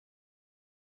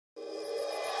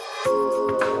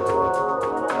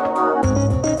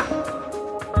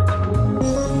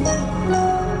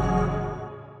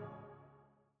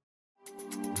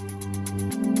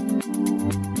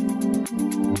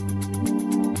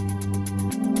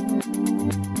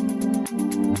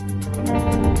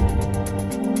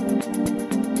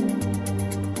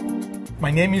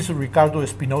My name is Ricardo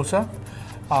Espinosa.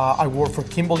 I work for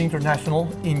Kimball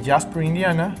International in Jasper,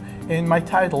 Indiana, and my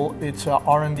title is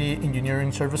R&D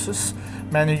Engineering Services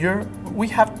Manager. We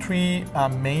have three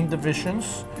main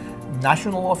divisions: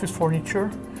 National Office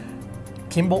Furniture,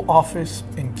 Kimball Office,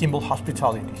 and Kimball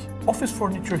Hospitality. Office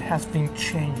furniture has been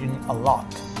changing a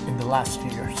lot in the last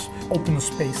years. Open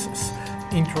spaces,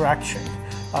 interaction,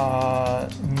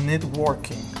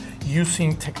 networking,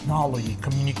 using technology,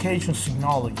 communications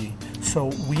technology.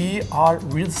 So we are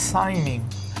redesigning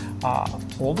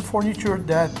all the furniture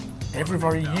that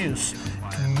everybody uses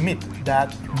to meet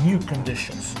that new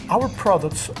conditions. Our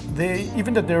products,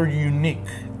 even though they're unique,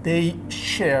 they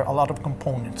share a lot of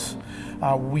components.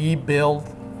 We build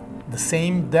the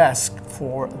same desk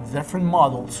for different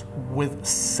models with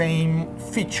same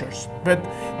features, but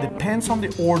depends on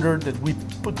the order that we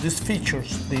put these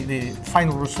features, the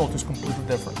final result is completely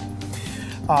different.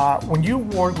 When you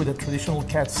work with a traditional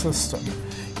CAD system,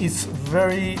 it's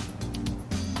very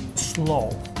slow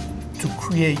to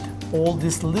create all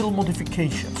these little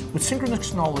modifications. With synchronous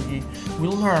technology, we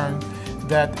learn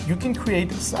that you can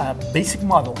create a basic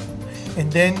model,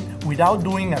 and then without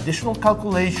doing additional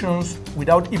calculations,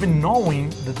 without even knowing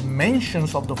the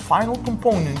dimensions of the final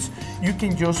components, you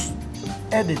can just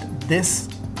edit this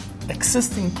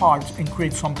existing parts and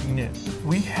create something new.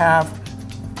 We have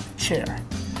chair.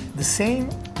 The same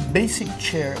basic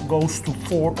chair goes to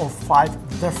 4 or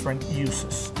 5 different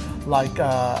uses, like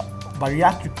a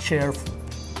bariatric chair.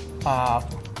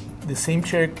 The same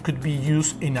chair could be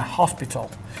used in a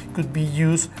hospital, could be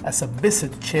used as a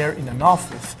visit chair in an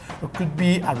office, or could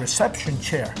be a reception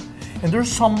chair. And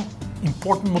there's some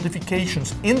important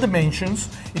modifications in dimensions.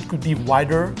 It could be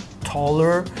wider,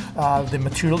 taller, the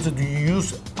materials that you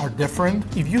use are different.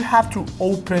 If you have to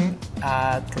open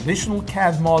a traditional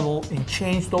CAD model and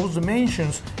change those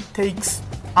dimensions, it takes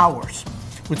hours.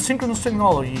 With synchronous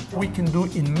technology, we can do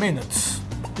in minutes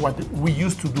what we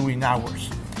used to do in hours.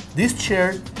 This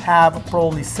chair have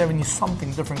probably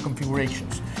 70-something different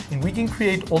configurations, and we can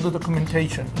create all the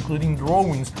documentation, including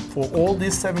drawings, for all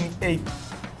these 78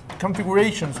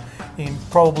 configurations in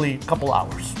probably a couple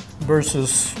hours,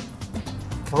 versus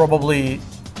probably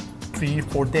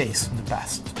 3-4 days in the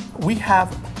past. We have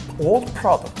old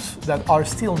products that are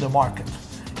still in the market,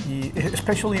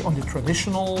 especially on the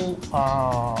traditional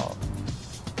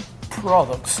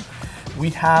products. We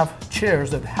have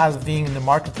chairs that has been in the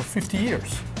market for 50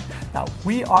 years. Now,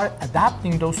 we are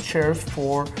adapting those chairs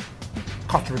for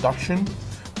cost reduction,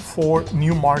 for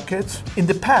new markets. In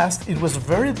the past, it was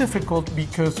very difficult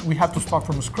because we had to start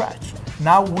from scratch.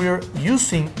 Now we're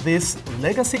using this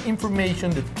legacy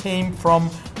information that came from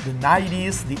the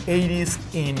 90s, the 80s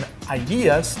in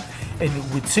ideas, and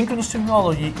with synchronous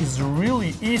technology, it's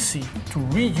really easy to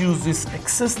reuse this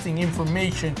existing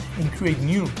information and create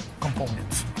new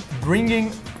components.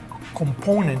 Bringing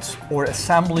components or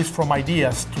assemblies from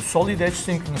ideas to solid edge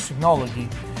synchronous technology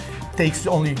takes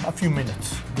only a few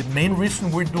minutes. The main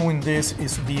reason we're doing this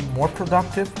is be more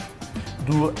productive,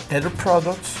 do better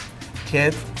products,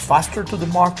 get faster to the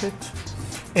market,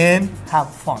 and have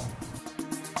fun.